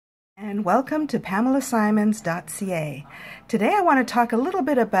and welcome to PamelaSimons.ca. Today I want to talk a little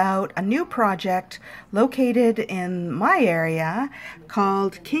bit about a new project located in my area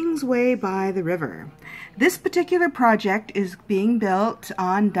called Kingsway by the river. This particular project is being built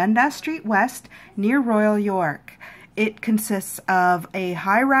on Dundas Street West near Royal York. It consists of a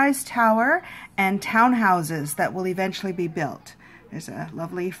high-rise tower and townhouses that will eventually be built. There's a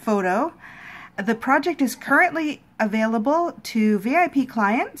lovely photo. The project is currently available to VIP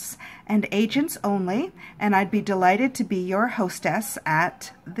clients and agents only, and I'd be delighted to be your hostess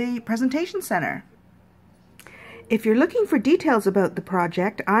at the presentation center. If you're looking for details about the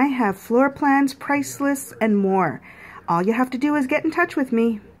project, I have floor plans, price lists, and more. All you have to do is get in touch with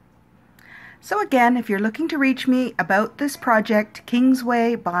me. So again, if you're looking to reach me about this project,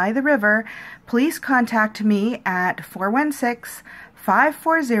 Kingsway by the river, please contact me at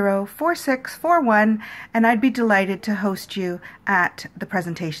 416-540-4641, and I'd be delighted to host you at the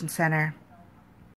presentation center.